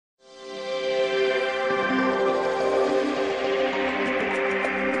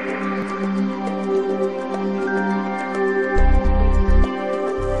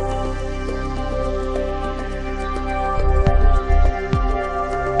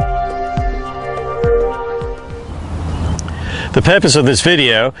The purpose of this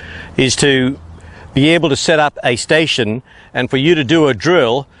video is to be able to set up a station and for you to do a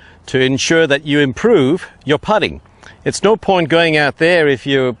drill to ensure that you improve your putting. It's no point going out there if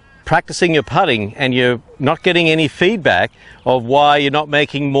you're practicing your putting and you're not getting any feedback of why you're not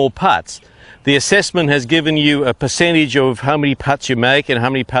making more putts. The assessment has given you a percentage of how many putts you make and how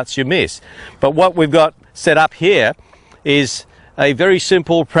many putts you miss. But what we've got set up here is a very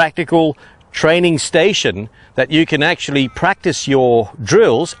simple, practical training station that you can actually practice your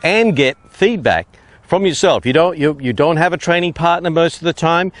drills and get feedback from yourself. You don't have a training partner most of the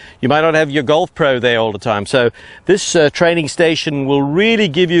time. You might not have your golf pro there all the time. So this training station will really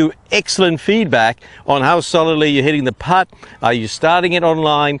give you excellent feedback on how solidly you're hitting the putt. Are you starting it on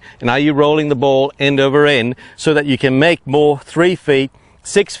line, and are you rolling the ball end over end so that you can make more 3 feet,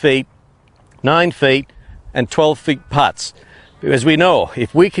 6 feet, 9 feet and 12 feet putts. As we know,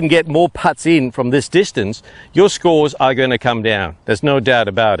 if we can get more putts in from this distance, your scores are going to come down. There's no doubt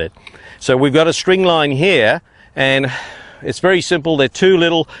about it. So we've got a string line here, and it's very simple. There are two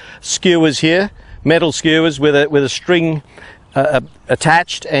little skewers here, metal skewers with a string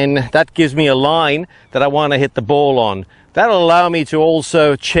attached, and that gives me a line that I want to hit the ball on. That'll allow me to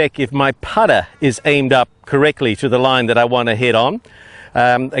also check if my putter is aimed up correctly to the line that I want to hit on.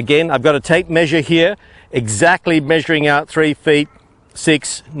 Again, I've got a tape measure here, exactly measuring out 3 feet,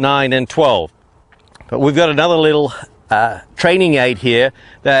 6, 9 and 12. But we've got another little training aid here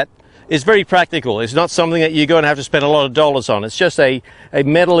that is very practical. It's not something that you're going to have to spend a lot of dollars on. It's just a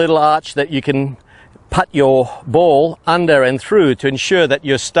metal little arch that you can putt your ball under and through to ensure that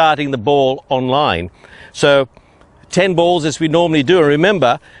you're starting the ball on line. So 10 balls as we normally do. And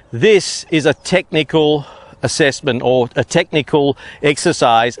remember, this is a technical assessment or a technical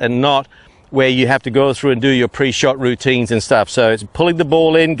exercise and not where you have to go through and do your pre-shot routines and stuff. So it's pulling the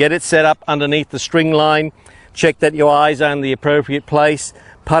ball in, get it set up underneath the string line, check that your eyes are in the appropriate place,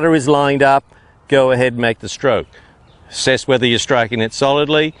 putter is lined up, go ahead and make the stroke. Assess whether you're striking it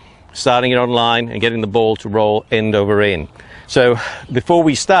solidly, starting it on line and getting the ball to roll end over end. So before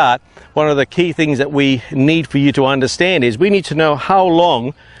we start, one of the key things that we need for you to understand is we need to know how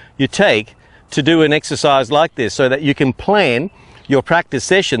long you take to do an exercise like this so that you can plan your practice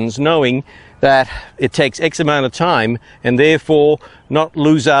sessions knowing that it takes X amount of time and therefore not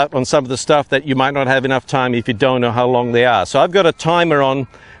lose out on some of the stuff that you might not have enough time if you don't know how long they are. So I've got a timer on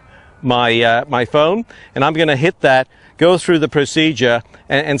my phone, and I'm going to hit that, go through the procedure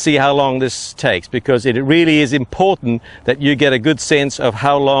and see how long this takes, because it really is important that you get a good sense of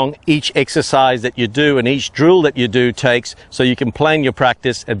how long each exercise that you do and each drill that you do takes so you can plan your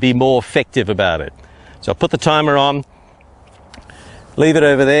practice and be more effective about it. So I'll put the timer on, leave it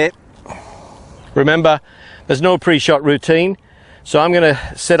over there. Remember, there's no pre-shot routine, so I'm going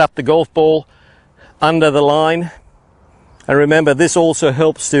to set up the golf ball under the line. And remember, this also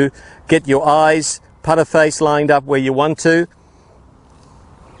helps to get your eyes, putter face lined up where you want to.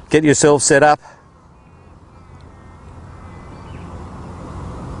 Get yourself set up.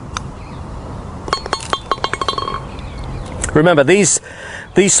 Remember, these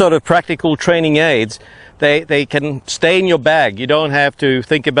sort of practical training aids, they can stay in your bag. You don't have to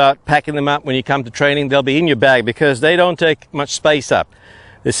think about packing them up when you come to training. They'll be in your bag because they don't take much space up.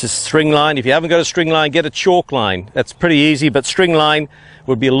 This is string line. If you haven't got a string line, get a chalk line. That's pretty easy, but string line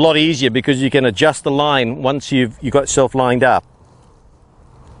would be a lot easier because you can adjust the line once you've got yourself lined up.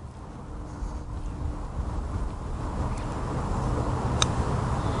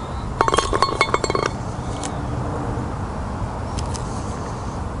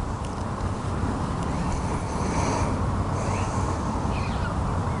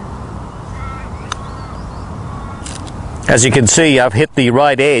 As you can see, I've hit the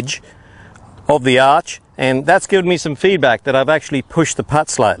right edge of the arch, and that's given me some feedback that I've actually pushed the putt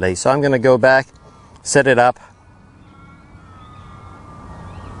slightly. So I'm going to go back, set it up.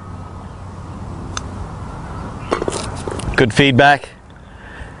 Good feedback.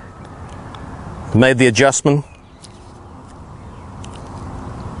 Made the adjustment.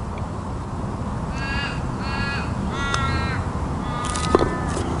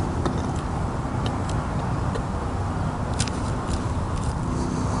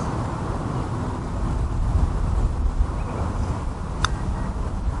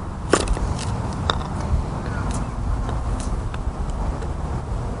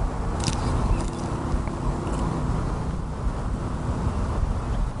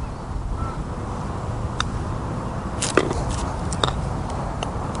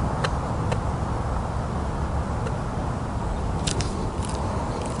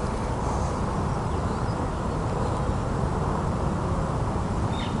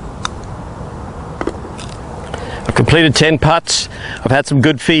 Completed 10 putts. I've had some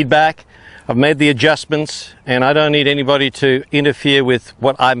good feedback. I've made the adjustments, and I don't need anybody to interfere with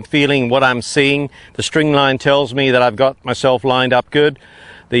what I'm feeling, what I'm seeing. The string line tells me that I've got myself lined up good.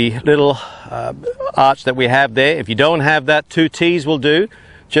 The little arch that we have there, if you don't have that, 2 tees will do,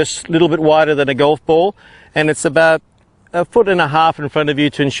 just a little bit wider than a golf ball, and it's about 1.5 foot in front of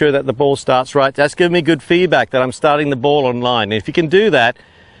you to ensure that the ball starts right. That's giving me good feedback that I'm starting the ball on line. And if you can do that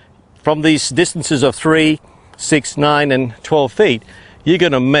from these distances of 3, 6, 9 and 12 feet, you're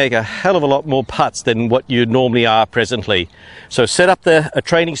going to make a hell of a lot more putts than what you normally are presently. So set up a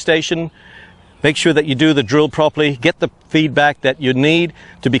training station, make sure that you do the drill properly, get the feedback that you need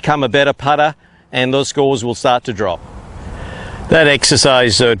to become a better putter, and those scores will start to drop. That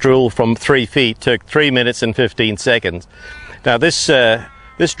exercise drill from 3 feet took 3 minutes and 15 seconds. Now this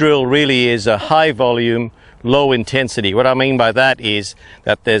drill really is a high volume, low intensity. What I mean by that is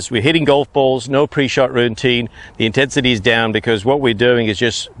that we're hitting golf balls, no pre-shot routine. The intensity is down because what we're doing is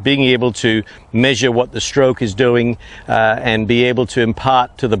just being able to measure what the stroke is doing and be able to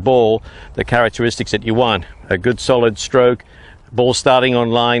impart to the ball the characteristics that you want. A good solid stroke, ball starting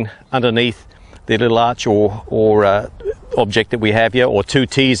on line underneath the little arch or object that we have here, or 2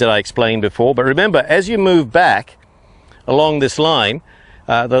 tees that I explained before. But remember, as you move back along this line,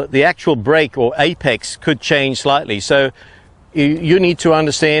 the actual break or apex could change slightly. So you need to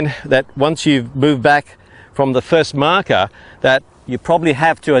understand that once you've moved back from the first marker, that you probably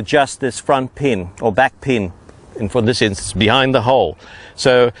have to adjust this front pin or back pin, and for this instance behind the hole.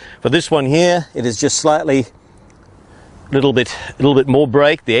 So for this one here, it is just slightly a little bit more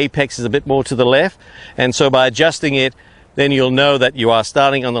break. The apex is a bit more to the left, and so by adjusting it, then you'll know that you are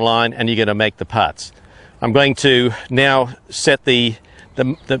starting on the line and you're going to make the putts. I'm going to now set the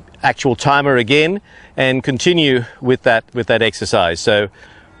actual timer again and continue with that exercise. So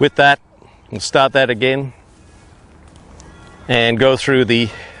with that, we'll start that again and go through the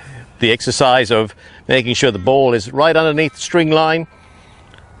exercise of making sure the ball is right underneath the string line.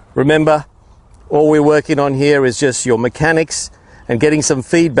 Remember, all we're working on here is just your mechanics and getting some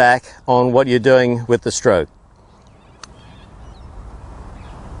feedback on what you're doing with the stroke.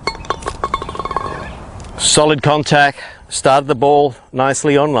 Solid contact, started the ball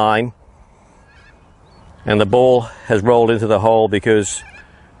nicely on line, and the ball has rolled into the hole because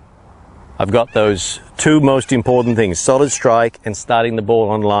I've got those 2 most important things: solid strike and starting the ball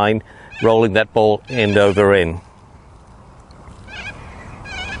on line, rolling that ball end over end.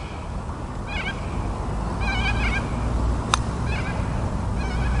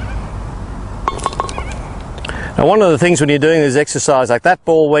 Now, one of the things when you're doing this exercise, like that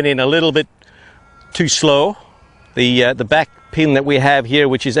ball went in a little bit too slow. The back pin that we have here,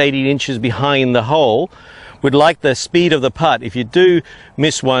 which is 18 inches behind the hole, would like the speed of the putt. If you do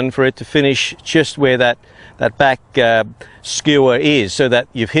miss one, for it to finish just where that back skewer is, so that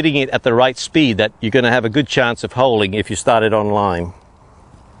you're hitting it at the right speed, that you're going to have a good chance of holing if you start it on line.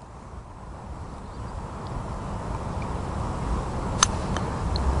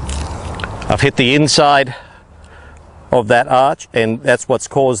 I've hit the inside of that arch, and that's what's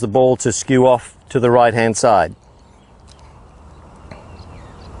caused the ball to skew off to the right hand side.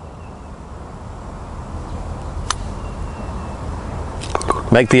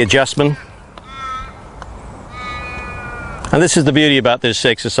 Make the adjustment. And this is the beauty about this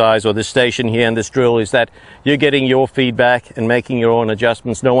exercise, or this station here and this drill, is that you're getting your feedback and making your own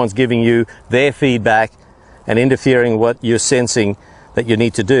adjustments. No one's giving you their feedback and interfering what you're sensing that you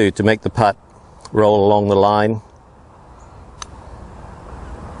need to do to make the putt roll along the line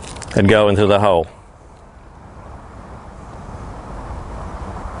and go into the hole.